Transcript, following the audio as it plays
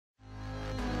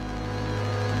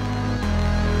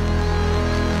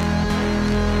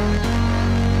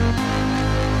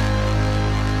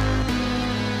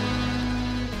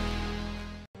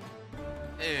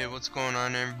What's going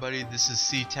on, everybody? This is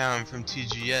Seatown from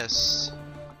TGS.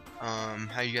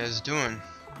 How you guys doing?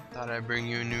 Thought I'd bring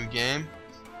you a new game,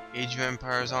 Age of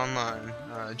Empires Online.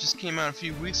 It just came out a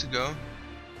few weeks ago,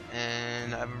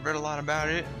 and I've read a lot about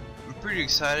it. I'm pretty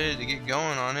excited to get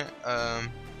going on it.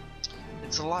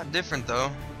 It's a lot different though.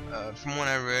 From what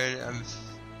I read, I've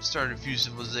started a few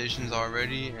civilizations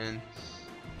already, and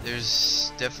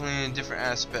there's definitely a different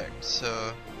aspect.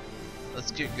 So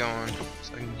let's get going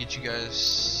so I can get you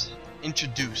guys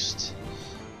introduced.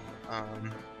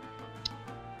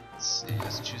 Let's see,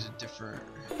 let's choose a different.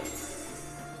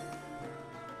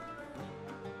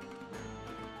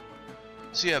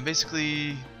 So yeah,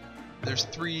 basically there's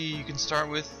three you can start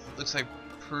with. Looks like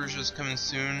Persia's coming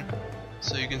soon,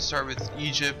 so you can start with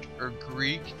Egypt or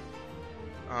Greek.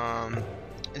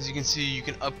 As you can see, you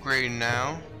can upgrade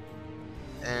now,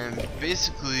 and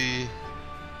basically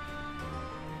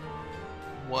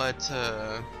what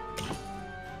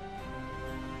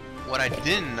I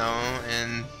didn't know,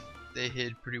 and they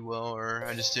hid pretty well, or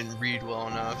I just didn't read well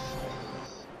enough,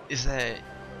 is that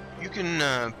you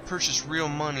can purchase real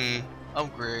money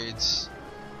upgrades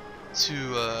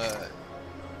to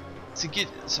get.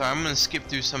 Sorry, I'm gonna skip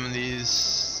through some of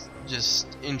these just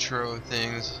intro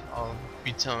things. I'll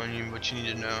be telling you what you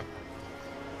need to know,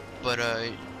 but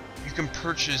you can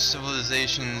purchase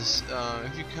civilizations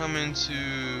if you come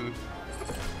into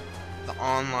the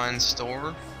online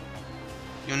store.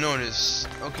 You'll notice,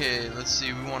 okay, let's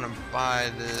see, we want to buy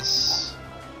this.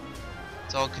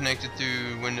 It's all connected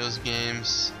through Windows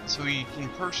games, so we can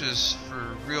purchase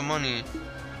for real money.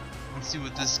 Let's see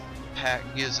what this pack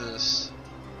gives us.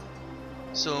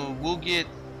 So we'll get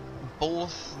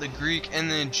both the Greek and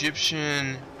the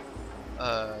Egyptian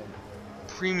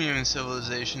premium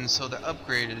civilizations, so they're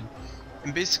upgraded.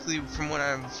 And basically, from what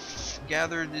I've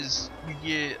gathered, is you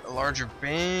get a larger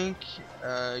bank,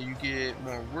 you get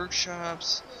more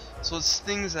workshops, so it's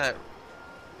things that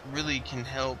really can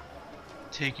help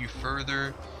take you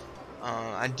further.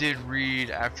 I did read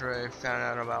after I found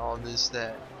out about all this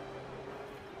that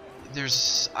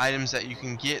there's items that you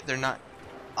can get, they're not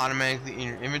automatically in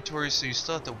your inventory, so you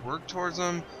still have to work towards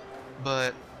them,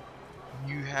 but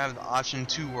you have the option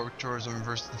to work towards them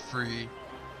versus the free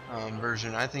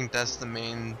version. I think that's the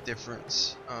main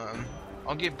difference.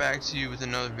 I'll get back to you with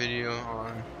another video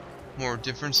on more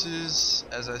differences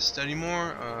as I study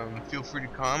more. Feel free to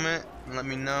comment and let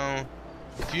me know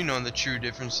if you know the true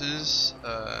differences.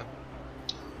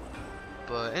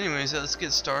 But anyways, let's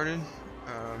get started.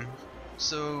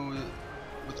 So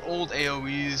with old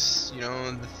AOEs, you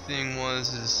know, the thing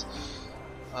is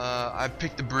I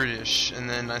picked the British, and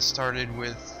then I started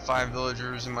with 5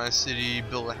 villagers in my city,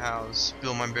 build a house,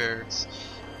 build my barracks,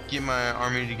 get my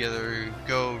army together,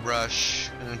 go rush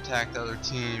and attack the other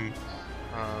team.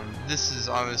 This is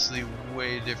obviously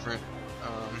way different.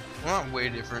 Well, not way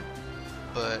different,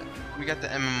 but we got the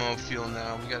MMO feel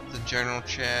now. We got the general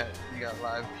chat, we got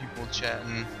live people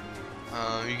chatting,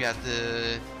 you got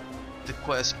the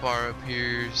quest bar up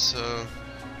here. So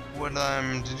what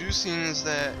I'm deducing is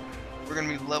that we're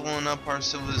gonna be leveling up our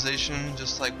civilization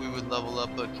just like we would level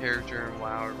up a character in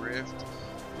WoW or Rift,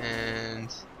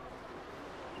 and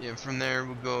yeah, from there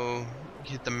we'll go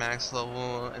hit the max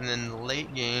level, and then the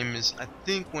late game is, I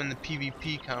think, when the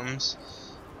PvP comes.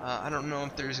 I don't know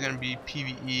if there's gonna be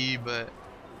PvE, but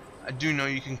I do know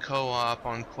you can co-op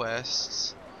on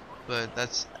quests, but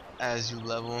that's as you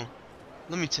level.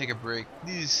 Let me take a break.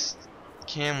 These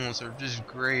camels are just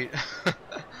great.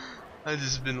 I've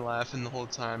just been laughing the whole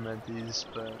time at these,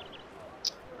 but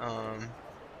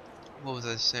what was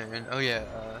I saying? Oh yeah,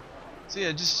 so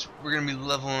yeah, just we're gonna be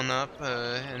leveling up,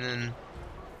 and then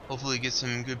hopefully get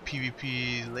some good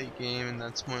PvP late game, and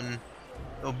that's when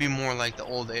it'll be more like the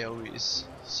old AOEs.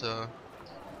 So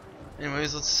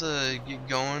anyways, let's get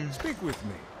going. Speak with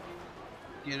me.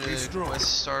 Get a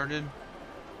quest started,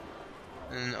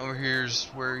 and over here's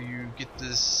where you get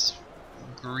this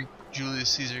Greek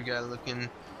Julius Caesar guy looking.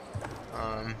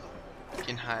 You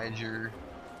can hide your.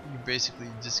 He basically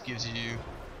just gives you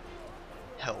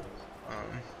help.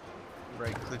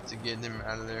 Right click to get him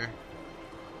out of there.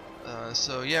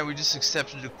 So yeah, we just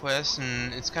accepted a quest,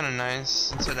 and it's kind of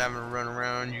nice. Instead of having to run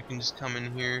around, you can just come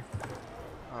in here,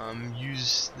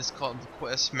 use this called the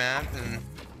quest map, and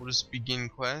we'll just begin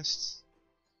quests.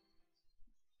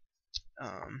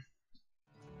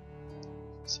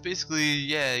 So basically,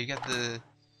 yeah, you got the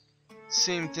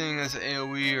same thing as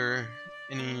AOE or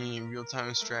any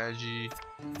real-time strategy.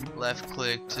 Left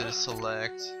click to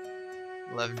select,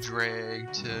 left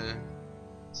drag to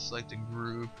select a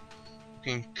group.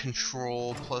 You can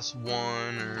control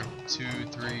 +1 or 2,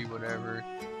 3, whatever,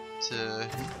 to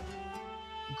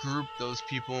group those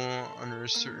people under a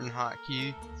certain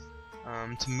hotkey.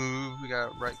 To move, we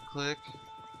got right click,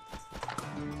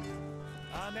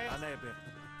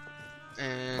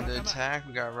 and to attack,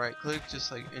 we got right click,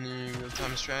 just like any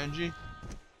real-time strategy.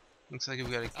 Looks like we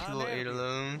gotta kill 8 of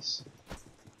those.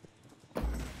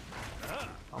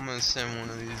 I'm gonna send one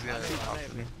of these guys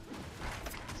off and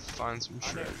find some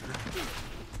treasure.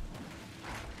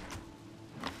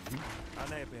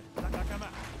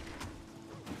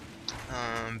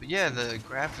 But yeah, the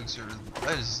graphics are,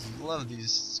 I just love these.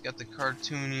 It's got the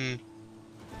cartoony,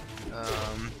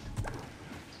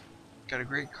 got a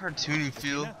great cartoony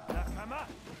feel.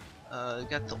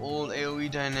 Got the old AOE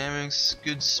dynamics,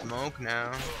 good smoke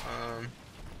now.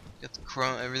 Got the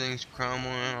everything's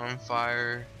crumbling on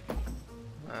fire.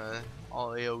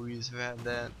 All AOEs have had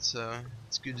that, so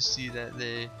it's good to see that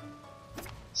they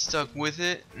stuck with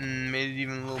it and made it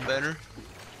even a little better.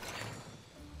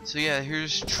 So yeah,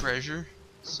 here's treasure.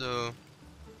 So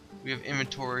we have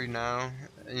inventory now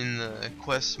in the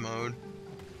quest mode.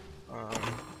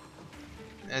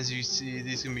 As you see,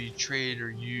 these can be traded or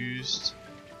used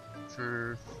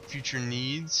for future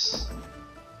needs.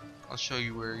 I'll show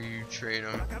you where you trade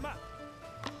them.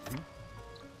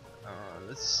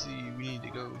 Let's see, we need to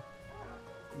go.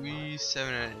 We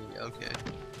 7 out of 8. Okay,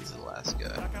 he's the last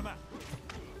guy.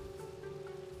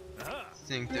 I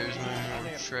think there's one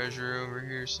more treasure over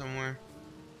here somewhere.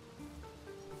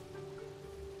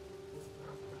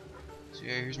 So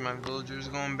yeah, here's my villagers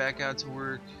going back out to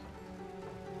work.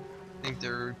 I think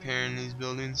they're repairing these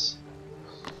buildings.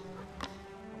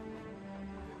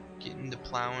 Getting to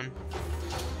plowing.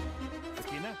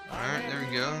 Alright, there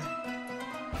we go.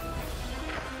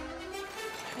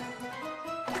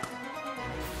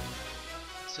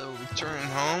 So returning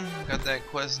home, got that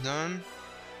quest done.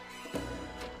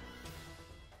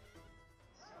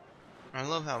 I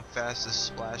love how fast this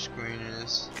splash screen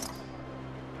is.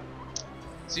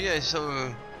 So yeah,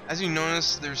 so as you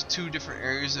notice, there's 2 different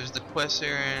areas. There's the quest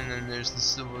area and then there's the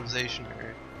civilization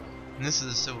area. And this is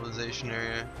the civilization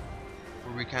area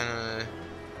where we kind of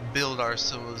build our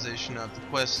civilization up. The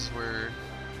quest is where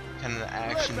kind of the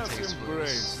action takes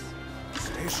place.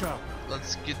 Stay sharp.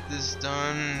 Let's get this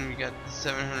done. We got the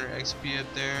 700 XP up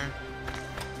there.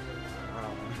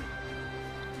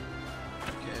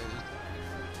 Okay.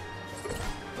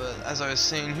 But as I was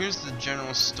saying, here's the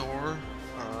general store.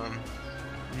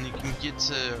 And you can get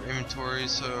to inventory.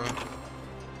 So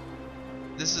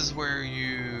this is where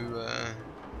you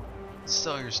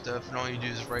sell your stuff, and all you do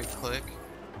is right click.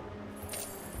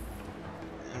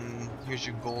 And here's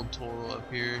your gold total up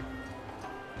here.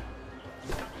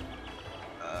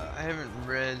 I haven't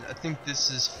read. I think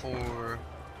this is for.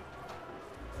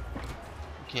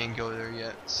 We can't go there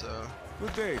yet, so.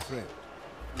 Good day, friend.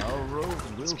 Our road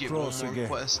will let's get cross one more again.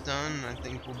 quest done. I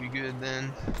think we'll be good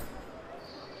then.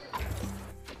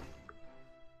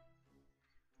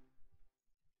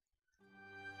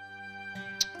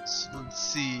 So let's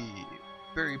see.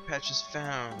 Berry patches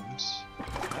found.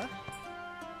 Huh?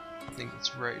 I think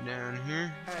it's right down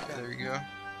here. There we go.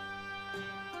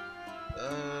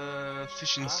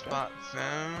 Fishing spot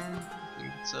found. I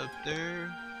think it's up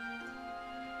there.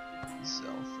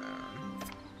 Cell found.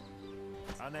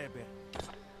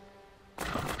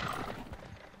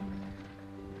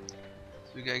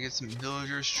 So we gotta get some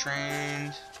villagers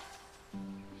trained.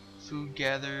 Food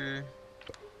gather.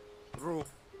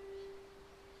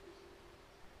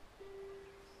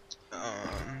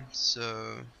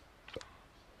 So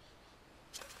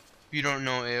if you don't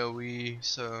know AoE,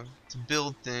 so to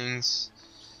build things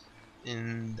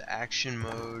in the action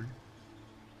mode,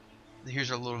 here's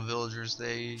our little villagers.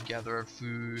 They gather our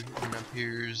food, and up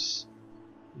here's,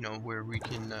 you know, where we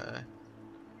can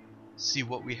see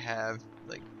what we have.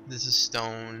 Like this is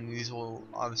stone, and these will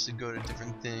obviously go to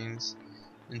different things.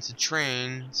 And to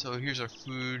train, so here's our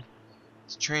food.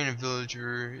 To train a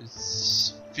villager,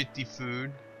 it's 50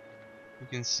 food. You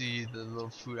can see the little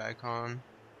food icon,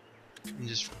 and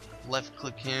just left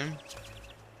click him,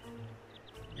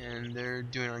 and they're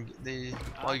doing our.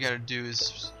 All you gotta do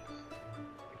is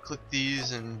click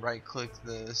these and right click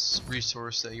the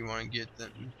resource that you want to get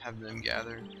them, have them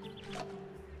gathered.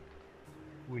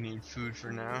 We need food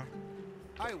for now.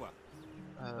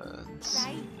 Let's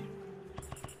see.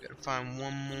 Gotta find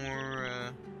one more.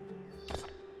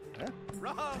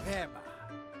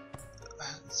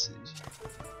 Let's see.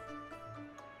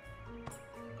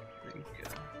 I think,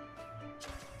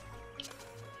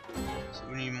 so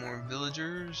we need more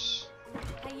villagers.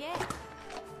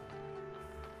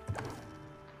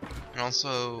 And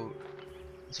also,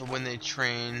 so when they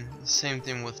train, same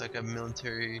thing with like a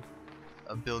military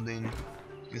building.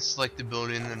 You can select the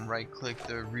building and then right click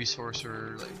the resource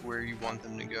or like where you want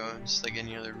them to go, just like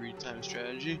any other read-time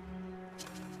strategy.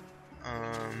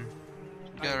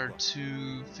 We got our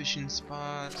 2 fishing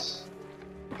spots.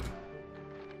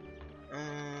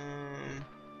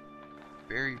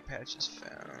 Berry patches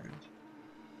found.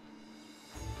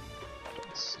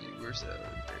 Let's see, where's that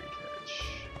other berry patch?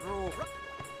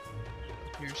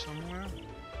 Here somewhere?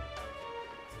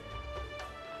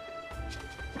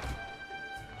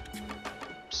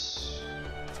 Oops.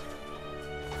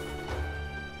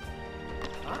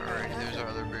 Alright, there's our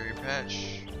other berry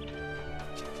patch.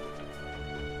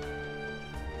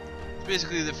 It's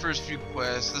basically the first few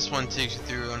quests. This one takes you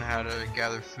through on how to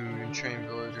gather food and train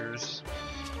villagers.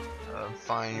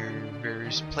 Find your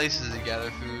various places to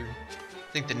gather food.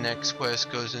 I think the next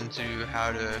quest goes into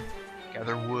how to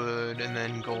gather wood and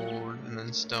then gold and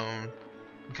then stone,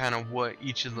 and kind of what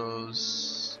each of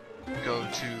those go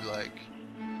to, like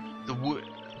the wood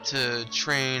to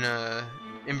train a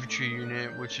infantry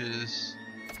unit, which is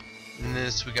in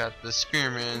this we got the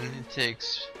spearman. It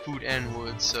takes food and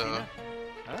wood, so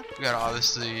we gotta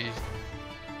obviously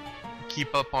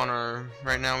keep up on our.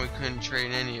 Right now we couldn't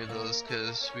train any of those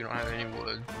because we don't have any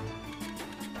wood.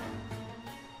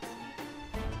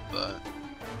 But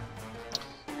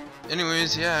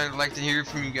anyways, yeah, I'd like to hear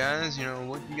from you guys. You know,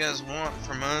 what you guys want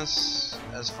from us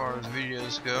as far as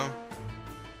videos go.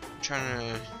 I'm trying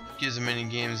to get as many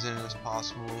games in as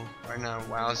possible. Right now,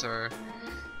 WoW's our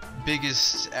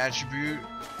biggest attribute,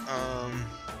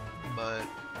 but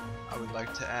I would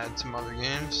like to add some other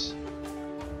games.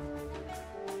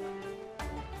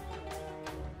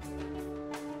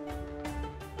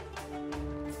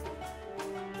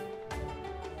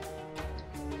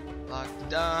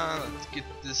 Let's get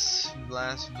this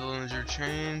last villager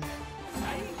trained.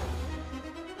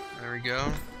 There we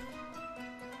go.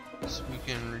 So we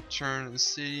can return to the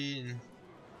city and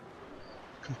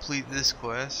complete this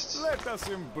quest. Let us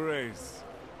embrace.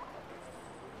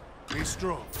 Be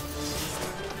strong.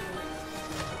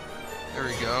 There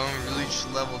we go. We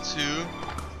reached level 2.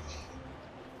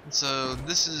 And so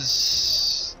this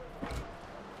is.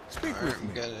 Speak Alright, with we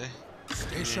me. gotta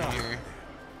Stay get sharp. in here.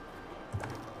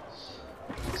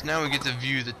 So now we get to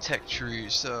view the tech tree.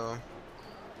 So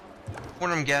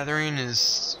what I'm gathering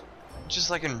is just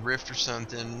like in Rift or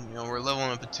something. You know, we're leveling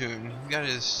up a tune. He got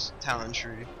his talent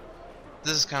tree.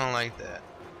 This is kind of like that.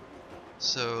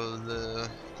 So the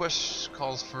quest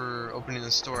calls for opening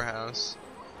the storehouse.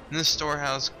 And this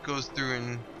storehouse goes through,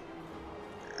 and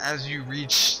as you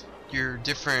reach your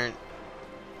different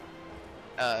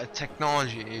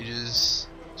technology ages,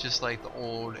 just like the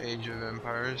old Age of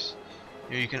Empires,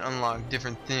 you can unlock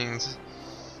different things.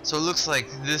 So it looks like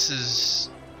this is,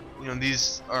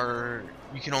 these are,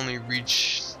 you can only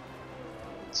reach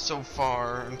so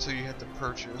far until you have to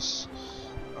purchase.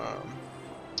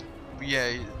 But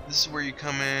yeah, this is where you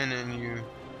come in and you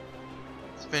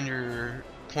spend your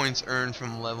points earned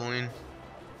from leveling.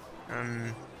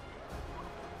 Let's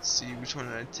see, which one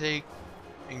did I take?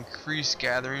 Increase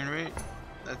gathering rate.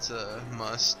 That's a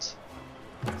must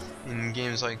in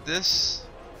games like this.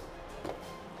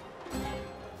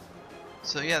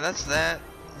 So yeah, that's that.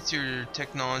 It's your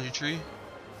technology tree.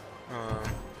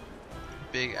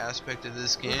 Big aspect of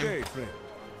this game. Okay, friend.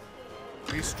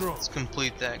 Be strong. Let's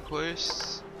complete that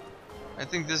quest. I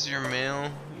think this is your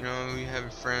mail. You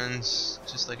have friends,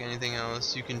 just like anything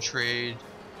else. You can trade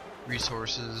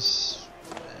resources,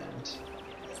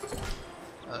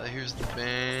 and here's the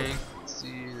bank. Let's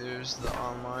see, there's the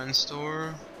online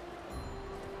store,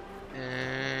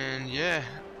 and yeah,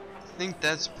 I think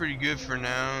that's pretty good for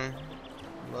now.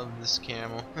 Love this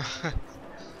camel.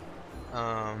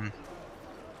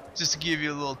 Just to give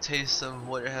you a little taste of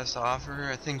what it has to offer,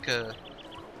 I think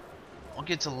I'll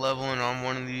get to leveling on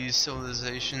one of these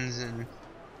civilizations and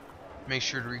make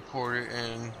sure to record it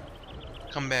and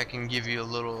come back and give you a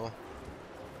little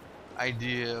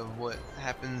idea of what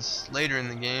happens later in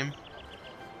the game.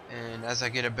 And as I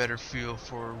get a better feel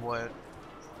for what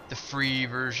the free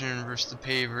version versus the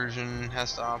pay version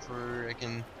has to offer, I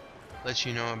can let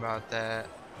you know about that.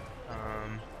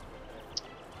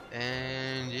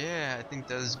 And yeah, I think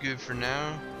that is good for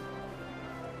now.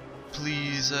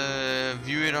 Please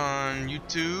view it on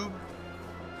YouTube.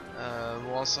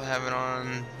 We'll also have it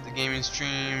on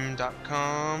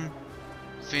thegamingstream.com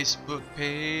Facebook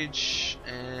page,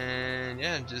 and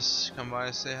yeah, just come by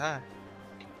and say hi.